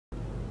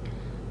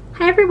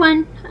Hi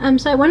everyone.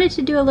 So I wanted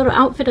to do a little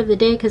outfit of the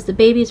day because the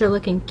babies are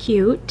looking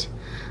cute.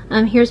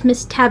 Here's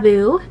Miss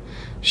Taboo.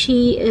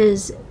 She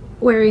is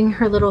wearing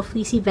her little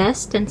fleecy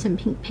vest and some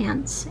pink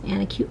pants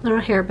and a cute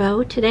little hair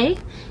bow today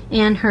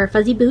and her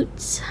fuzzy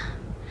boots.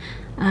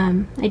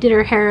 I did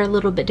her hair a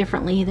little bit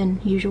differently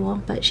than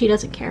usual, but she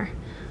doesn't care.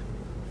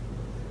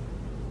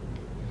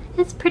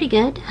 It's pretty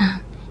good.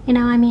 You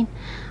know, I mean,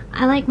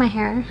 I like my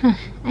hair.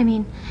 I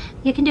mean,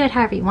 you can do it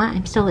however you want.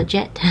 I'm still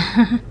legit.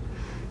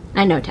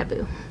 I know,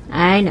 Taboo.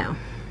 I know.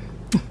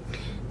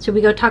 So we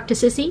go talk to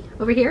Sissy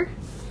over here.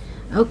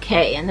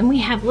 Okay, and then we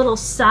have little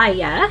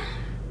Saia.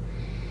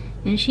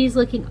 And she's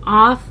looking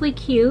awfully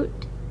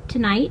cute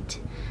tonight.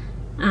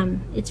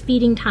 It's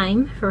feeding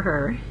time for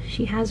her.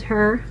 She has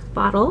her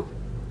bottle.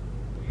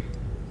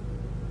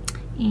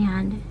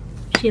 And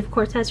she, of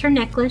course, has her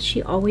necklace.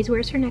 She always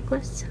wears her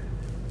necklace.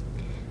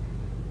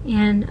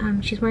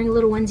 And she's wearing a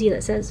little onesie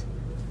that says,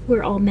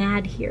 "We're all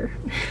mad here."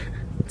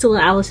 It's a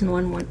little Alice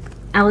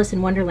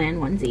in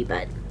Wonderland onesie,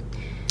 but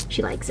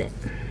she likes it.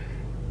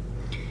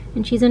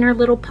 And she's in her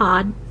little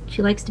pod.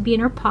 She likes to be in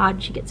her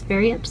pod. She gets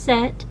very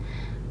upset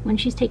when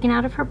she's taken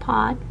out of her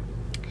pod.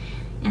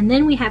 And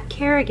then we have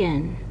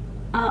Kerrigan.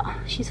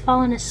 She's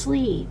fallen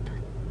asleep.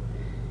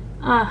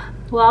 Well,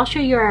 I'll show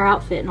you our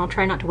outfit and I'll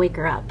try not to wake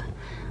her up.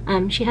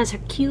 She has her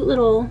cute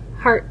little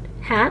heart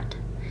hat,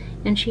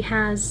 and she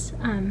has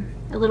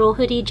a little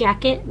hoodie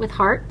jacket with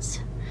hearts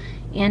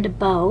and a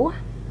bow.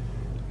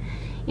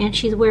 And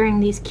she's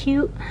wearing these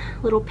cute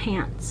little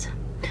pants.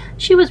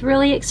 She was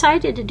really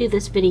excited to do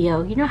this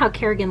video. You know how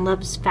Kerrigan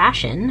loves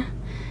fashion.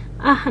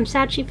 I'm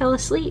sad she fell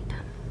asleep.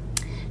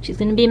 She's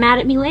gonna be mad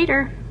at me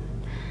later.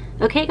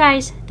 Okay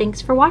guys,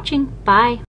 thanks for watching. Bye.